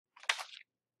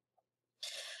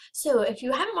So if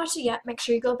you haven't watched it yet, make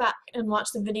sure you go back and watch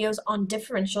the videos on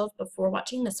differentials before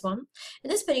watching this one.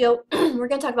 In this video, we're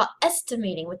going to talk about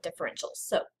estimating with differentials.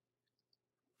 So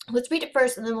let's read it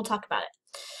first and then we'll talk about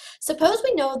it. Suppose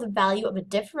we know the value of a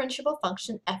differentiable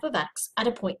function f of x at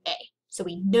a point A. So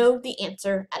we know the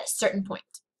answer at a certain point.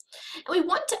 And we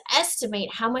want to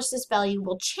estimate how much this value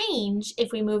will change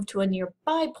if we move to a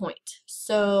nearby point.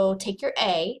 So take your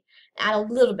A, add a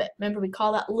little bit. Remember, we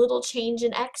call that little change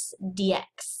in x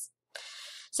dx.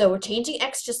 So we're changing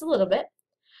x just a little bit.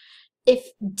 If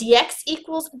dx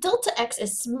equals delta x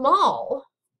is small,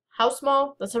 how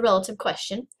small? That's a relative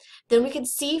question. Then we can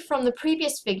see from the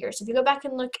previous figure. So if you go back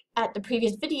and look at the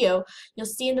previous video, you'll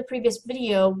see in the previous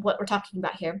video what we're talking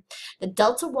about here. The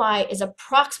delta y is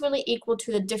approximately equal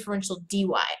to the differential dy.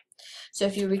 So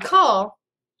if you recall,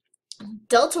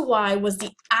 delta y was the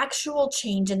actual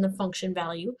change in the function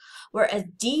value, whereas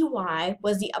dy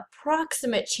was the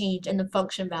approximate change in the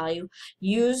function value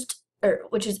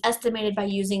which is estimated by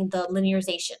using the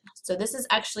linearization. So this is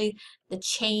actually the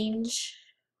change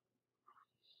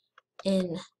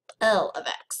in L of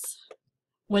x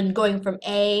when going from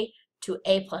a to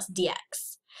a plus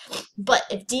dx. But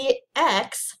if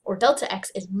dx or delta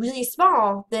x is really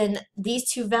small, then these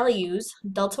two values,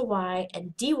 delta y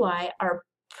and dy, are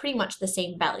pretty much the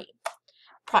same value,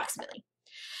 approximately.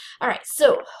 All right,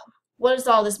 so what does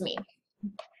all this mean?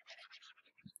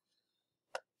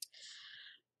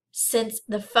 Since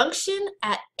the function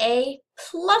at a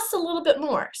plus a little bit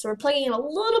more, so we're plugging in a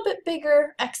little bit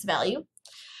bigger x value,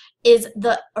 is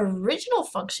the original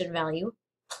function value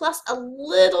plus a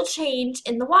little change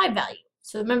in the y value.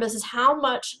 So remember, this is how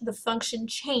much the function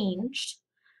changed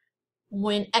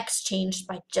when x changed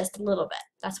by just a little bit.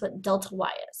 That's what delta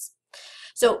y is.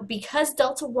 So because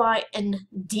delta y and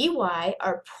dy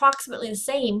are approximately the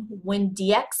same when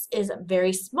dx is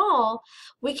very small,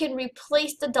 we can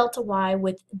replace the delta y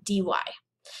with dy.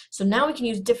 So now we can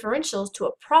use differentials to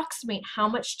approximate how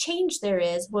much change there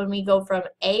is when we go from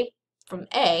a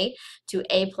to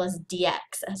a plus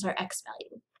dx as our x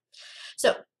value.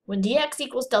 So when dx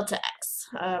equals delta x,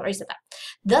 I already said that.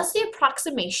 Thus the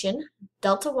approximation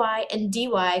delta y and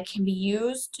dy can be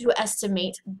used to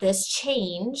estimate this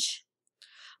change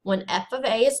when f of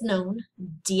a is known,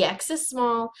 dx is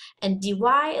small, and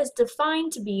dy is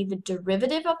defined to be the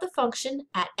derivative of the function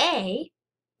at a,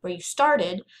 where you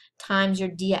started, times your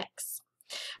dx.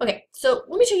 Okay, so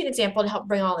let me show you an example to help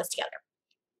bring all this together.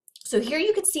 So here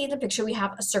you can see in the picture we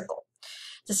have a circle.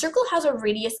 The circle has a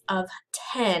radius of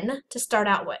 10 to start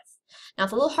out with. Now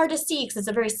it's a little hard to see because it's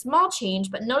a very small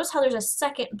change, but notice how there's a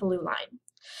second blue line.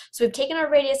 So we've taken our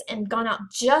radius and gone out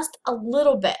just a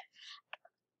little bit.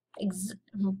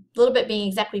 Being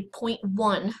exactly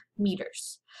 0.1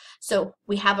 meters. So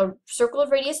we have a circle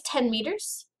of radius 10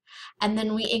 meters, and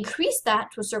then we increase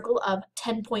that to a circle of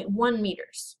 10.1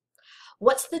 meters.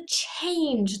 What's the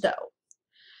change though?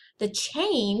 The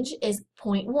change is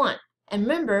 0.1. And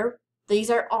remember,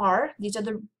 these are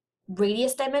the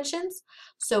radius dimensions.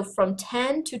 So from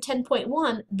 10 to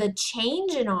 10.1, the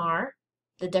change in r,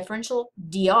 the differential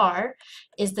dr,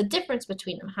 is the difference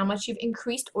between them, how much you've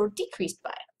increased or decreased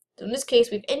by. So in this case,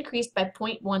 we've increased by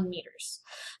 0.1 meters.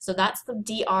 So that's the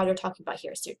dr they're talking about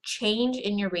here. So your change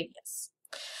in your radius.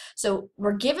 So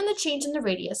we're given the change in the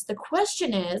radius. The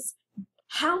question is,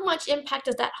 how much impact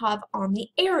does that have on the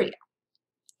area?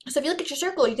 So if you look at your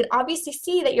circle, you can obviously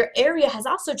see that your area has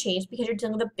also changed because you're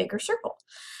dealing with a bigger circle.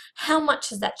 How much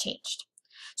has that changed?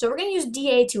 So we're going to use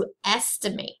dA to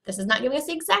estimate. This is not giving us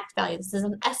the exact value. This is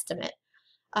an estimate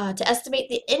to estimate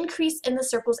the increase in the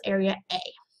circle's area A.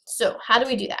 So how do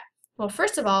we do that? Well,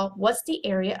 first of all, what's the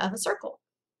area of a circle?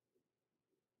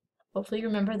 Hopefully you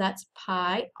remember that's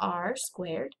pi r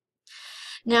squared.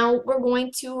 Now we're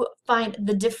going to find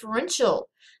the differential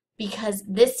because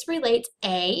this relates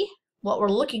A, what we're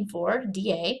looking for,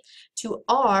 dA, to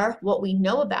r, what we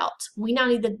know about. We now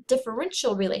need the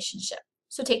differential relationship.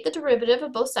 So take the derivative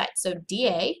of both sides. So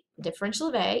dA, the differential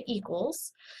of A,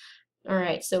 equals, all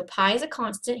right, so pi is a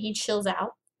constant, he chills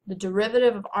out. The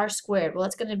derivative of r squared, well,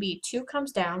 that's going to be 2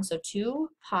 comes down, so 2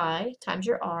 pi times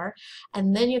your r,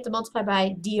 and then you have to multiply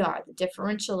by dr, the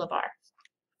differential of r.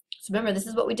 So remember, this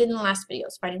is what we did in the last video,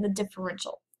 is finding the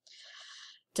differential.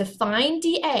 To find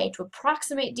dA, to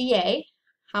approximate dA,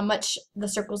 how much the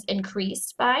circle's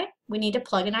increased by, we need to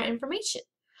plug in our information.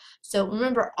 So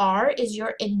remember, r is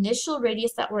your initial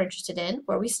radius that we're interested in,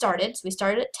 where we started. So we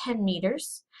started at 10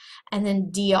 meters. And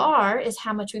then dr is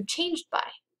how much we've changed by.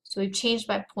 So we've changed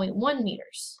by 0.1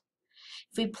 meters.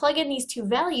 If we plug in these two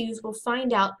values, we'll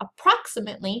find out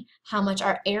approximately how much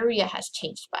our area has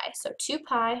changed by. So 2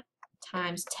 pi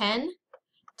times 10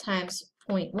 times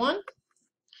 0.1.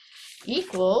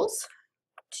 equals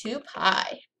 2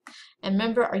 pi. And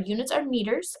remember, our units are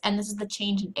meters, and this is the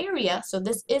change in area, so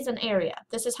this is an area.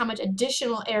 This is how much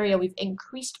additional area we've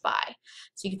increased by.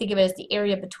 So you can think of it as the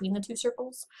area between the two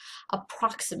circles,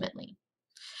 approximately.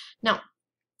 Now,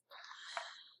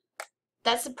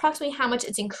 that's approximately how much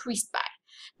it's increased by.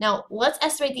 Now, let's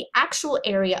estimate the actual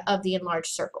area of the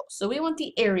enlarged circle. So we want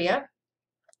the area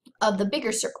of the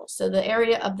bigger circle, so the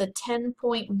area of the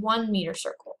 10.1 meter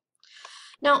circle.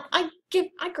 Now, I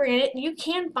grant it, you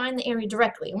can find the area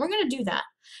directly, and we're going to do that.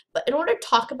 But in order to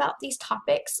talk about these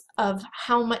topics of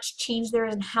how much change there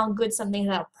is and how good something is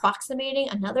at approximating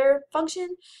another function,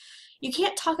 you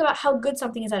can't talk about how good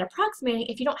something is at approximating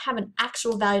if you don't have an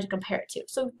actual value to compare it to.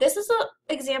 So this is an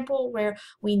example where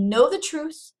we know the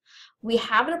truth, we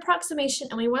have an approximation,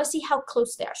 and we want to see how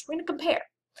close they are. So we're going to compare.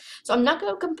 So I'm not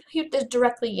going to compute this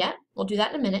directly yet. We'll do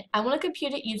that in a minute. I want to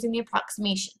compute it using the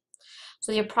approximation.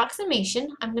 So the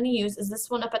approximation I'm going to use is this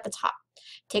one up at the top.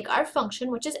 Take our function,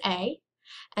 which is a,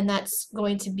 and that's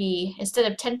going to be, instead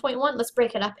of 10.1, let's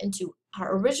break it up into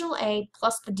our original a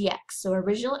plus the dx. So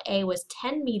original a was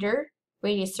 10 meter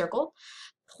radius circle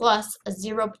plus a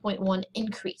 0.1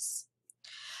 increase.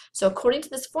 So according to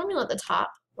this formula at the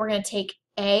top, we're going to take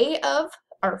a of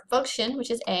our function, which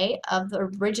is a, of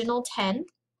the original 10.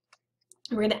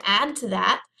 We're going to add to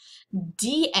that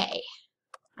dA.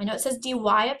 I know it says dy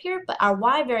up here, but our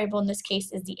y variable in this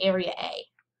case is the area A.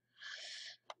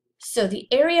 So the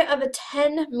area of a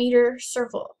 10 meter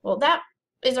circle, well, that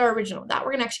is our original. That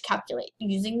we're going to actually calculate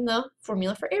using the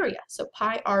formula for area. So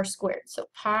pi r squared. So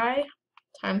pi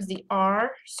times the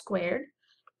r squared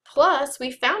plus, we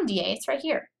found dA, it's right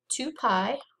here, 2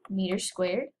 pi meters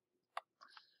squared.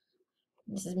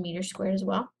 This is meter squared as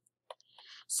well.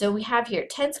 So we have here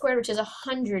 10 squared, which is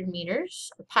 100 meters,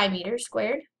 or pi meters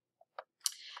squared,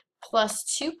 plus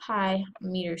 2 pi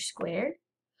meters squared.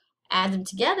 Add them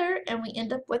together, and we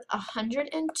end up with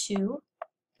 102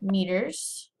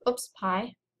 meters,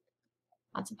 pi,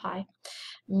 lots of pi,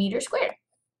 meter squared.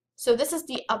 So this is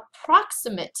the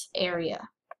approximate area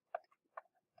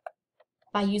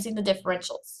by using the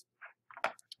differentials.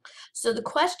 So the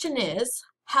question is,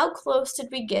 how close did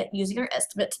we get using our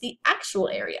estimate to the actual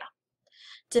area?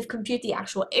 To compute the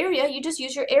actual area, you just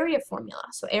use your area formula.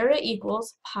 So area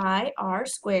equals pi r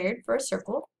squared for a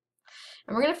circle.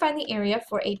 And we're going to find the area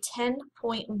for a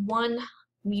 10.1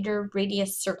 meter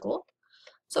radius circle.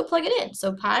 So plug it in.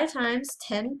 So pi times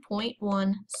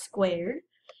 10.1 squared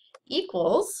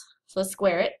equals, so let's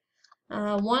square it,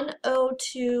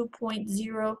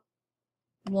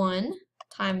 102.01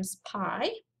 times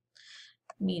pi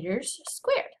meters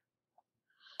squared.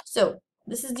 So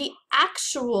this is the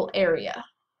actual area.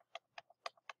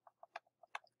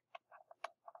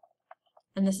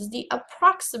 And this is the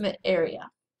approximate area.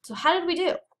 So how did we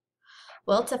do?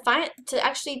 Well, to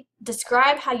actually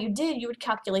describe how you did, you would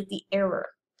calculate the error.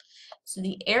 So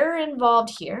the error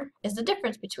involved here is the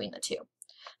difference between the two.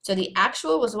 So the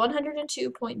actual was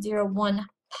 102.01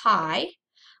 pi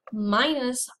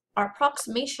minus our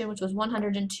approximation, which was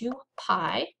 102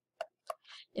 pi.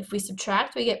 If we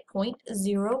subtract, we get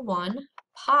 0.01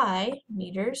 pi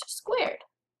meters squared.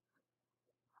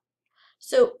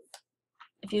 So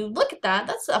if you look at that,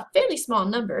 that's a fairly small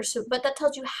number, but that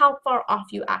tells you how far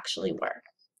off you actually were.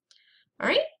 All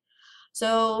right?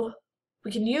 So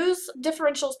we can use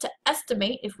differentials to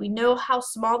estimate. If we know how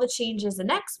small the change is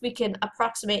in x, we can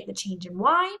approximate the change in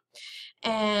y.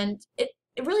 And it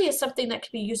really is something that can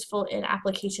be useful in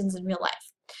applications in real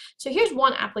life. So here's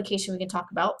one application we can talk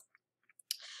about.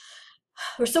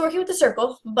 We're still working with the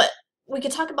circle, but we can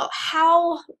talk about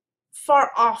how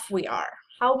far off we are,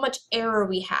 how much error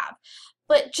we have.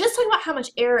 But just talking about how much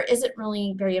error isn't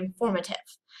really very informative.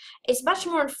 It's much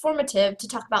more informative to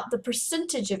talk about the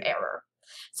percentage of error.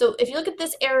 So if you look at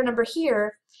this error number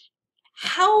here,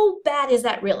 how bad is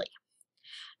that really?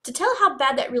 To tell how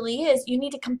bad that really is, you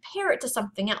need to compare it to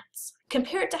something else.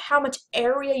 Compare it to how much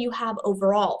area you have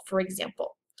overall, for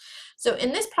example. So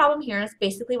in this problem here, that's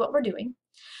basically what we're doing.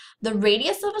 The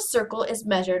radius of a circle is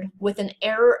measured with an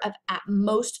error of at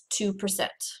most 2%.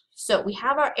 So we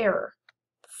have our error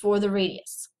for the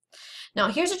radius. Now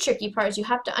here's a tricky part, is you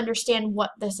have to understand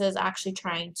what this is actually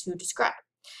trying to describe.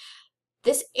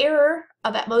 This error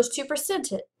of at most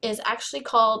 2% is actually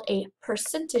called a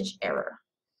percentage error.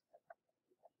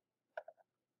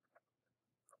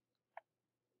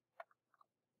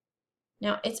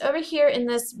 Now it's over here in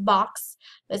this box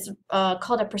that's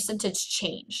called a percentage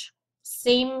change.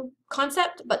 Same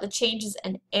concept, but the change is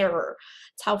an error.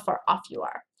 It's how far off you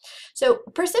are. So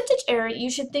percentage error you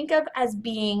should think of as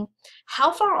being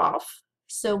how far off.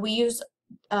 So we use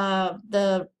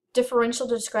the differential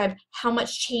to describe how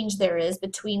much change there is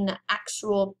between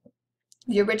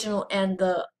the original and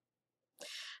the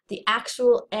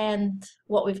actual and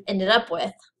what we've ended up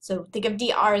with. So think of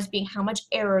dr as being how much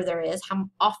error there is, how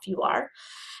off you are.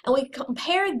 And we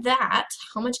compare that,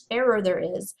 how much error there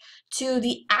is, to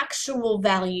the actual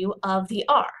value of the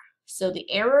r. So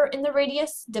the error in the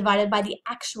radius divided by the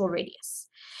actual radius.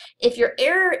 If your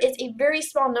error is a very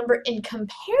small number in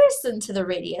comparison to the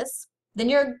radius, then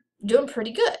you're doing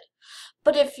pretty good.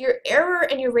 But if your error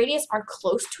and your radius are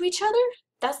close to each other,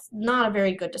 that's not a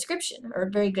very good description or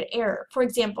a very good error. For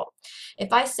example,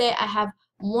 if I say I have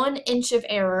 1 inch of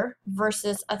error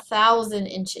versus 1,000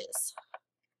 inches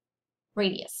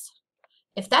radius,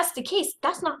 if that's the case,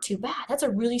 that's not too bad. That's a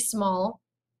really small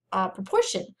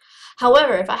proportion.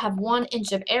 However, if I have 1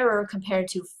 inch of error compared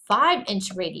to 5-inch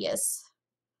radius,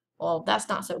 well, that's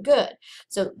not so good.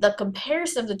 So the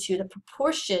comparison of the two, the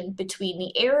proportion between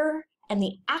the error and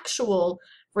the actual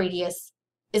radius,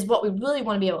 is what we really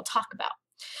want to be able to talk about.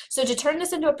 So to turn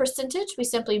this into a percentage, we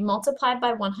simply multiply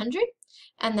by 100,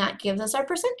 and that gives us our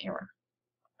percent error.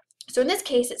 So in this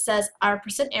case, it says our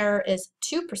percent error is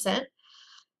 2%,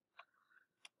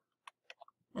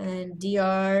 and then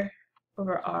dr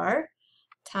over r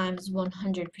times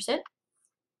 100%.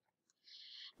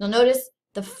 Now notice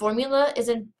the formula is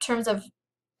in terms of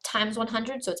times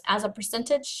 100, so it's as a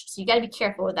percentage, so you got to be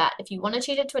careful with that. If you want to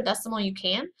change it to a decimal, you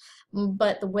can,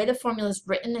 but the way the formula is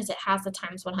written is it has the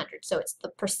times 100, so it's the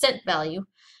percent value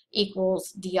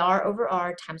equals dr over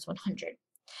r times 100.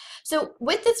 So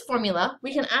with this formula,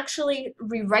 we can actually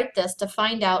rewrite this to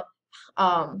find out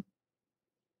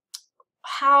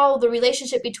how the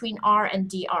relationship between r and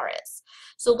dr is.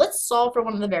 So let's solve for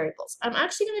one of the variables. I'm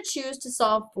actually going to choose to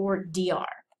solve for dr.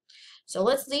 So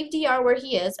let's leave dr where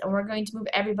he is, and we're going to move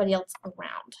everybody else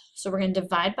around. So we're going to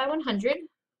divide by 100.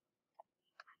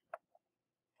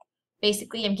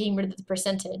 Basically, I'm getting rid of the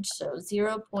percentage, so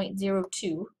 0.02.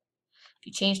 If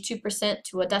you change 2%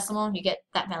 to a decimal, you get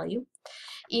that value,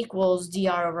 equals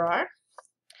dr over r.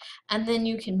 And then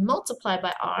you can multiply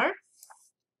by r.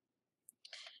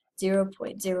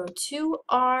 0.02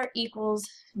 r equals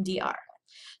dr.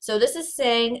 So this is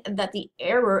saying that the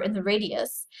error in the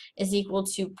radius is equal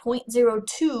to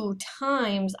 0.02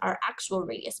 times our actual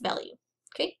radius value,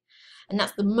 okay? And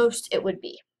that's the most it would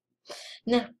be.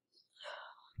 Now,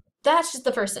 that's just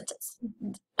the first sentence.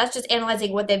 That's just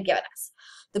analyzing what they've given us.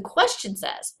 The question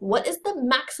says, what is the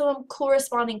maximum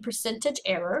corresponding percentage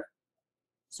error?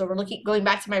 So we're going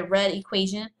back to my red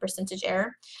equation, percentage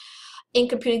error, in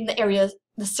computing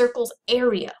the circle's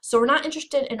area. So we're not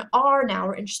interested in r now,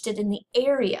 we're interested in the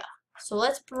area. So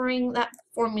let's bring that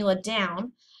formula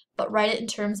down, but write it in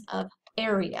terms of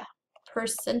area.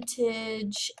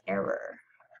 Percentage error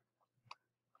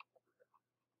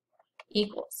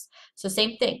equals. So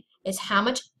same thing, it's how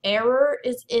much error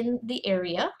is in the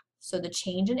area, so the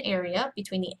change in area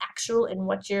between the actual and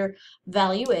what your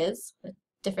value is. The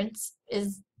difference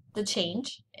is the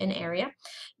change in area.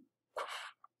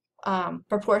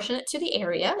 Proportionate to the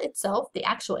area itself, the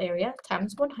actual area,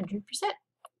 times 100%.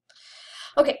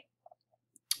 Okay,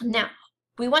 now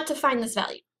we want to find this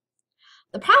value.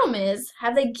 The problem is,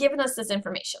 have they given us this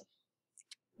information?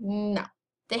 No.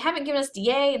 They haven't given us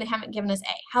dA and they haven't given us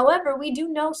A. However, we do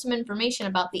know some information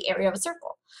about the area of a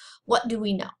circle. What do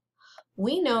we know?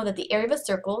 We know that the area of a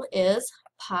circle is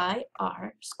pi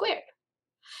r squared.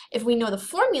 If we know the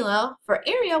formula for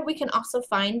area, we can also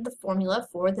find the formula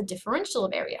for the differential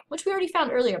of area, which we already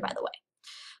found earlier, by the way.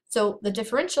 So the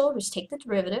differential, just take the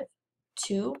derivative,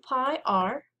 2 pi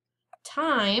r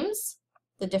times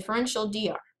the differential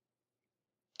dr.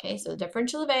 Okay, so the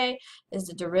differential of A is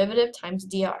the derivative times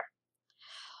dr.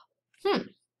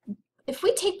 If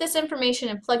we take this information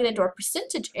and plug it into our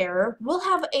percentage error, we'll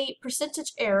have a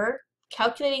percentage error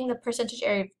calculating the percentage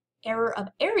error of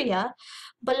area,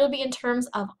 but it'll be in terms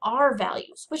of r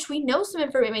values, which we know some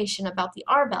information about the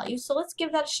r values, so let's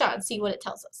give that a shot and see what it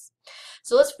tells us.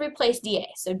 So let's replace dA.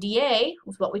 So dA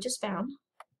was what we just found,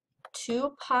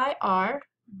 2 pi r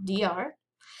dr,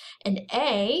 and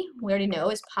A, we already know,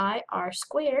 is pi r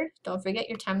squared. Don't forget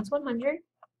your times 100.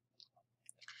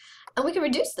 And we can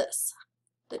reduce this.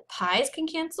 The pi's can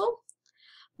cancel.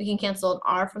 We can cancel an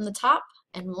r from the top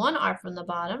and 1 r from the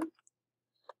bottom.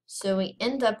 So we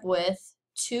end up with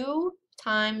 2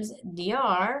 times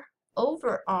dr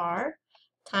over r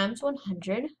times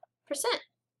 100%.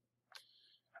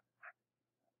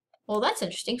 Well, that's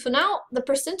interesting. So now the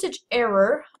percentage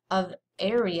error of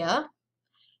area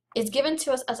is given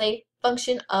to us as a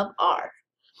function of r.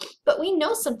 But we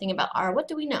know something about r. What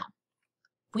do we know?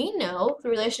 We know the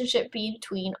relationship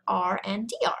between r and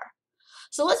dr.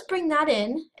 So let's bring that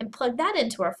in and plug that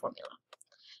into our formula.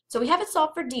 So we have it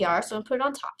solved for dr, so I'm going to put it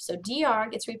on top. So dr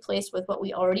gets replaced with what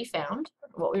we already found,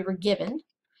 what we were given,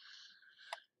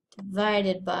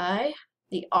 divided by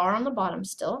the r on the bottom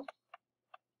still.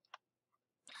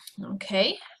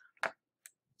 Okay,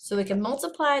 so we can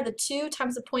multiply the 2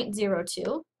 times the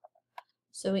 0.02.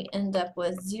 So we end up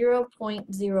with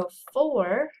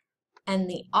 0.04, and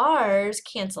the r's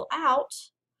cancel out.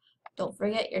 Don't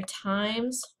forget your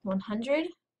times 100.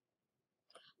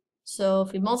 So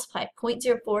if we multiply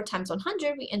 0.04 times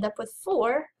 100, we end up with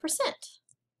 4%.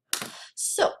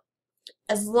 So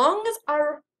as long as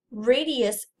our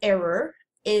radius error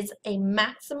is a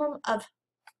maximum of,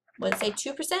 let's say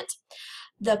 2%,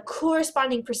 the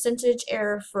corresponding percentage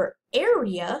error for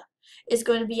area is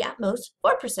going to be at most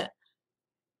 4%.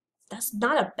 That's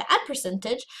not a bad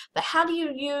percentage, but how do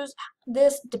you use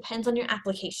this depends on your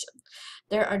application.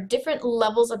 There are different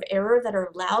levels of error that are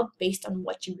allowed based on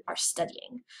what you are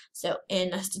studying. So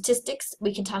in statistics,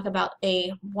 we can talk about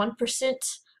a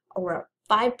 1% or a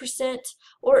 5%,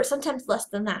 or sometimes less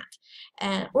than that,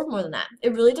 or more than that.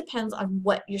 It really depends on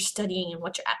what you're studying and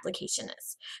what your application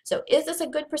is. So is this a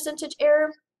good percentage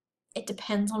error? It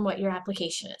depends on what your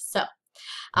application is. So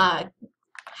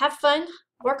have fun,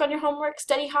 work on your homework,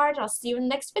 study hard. I'll see you in the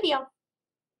next video.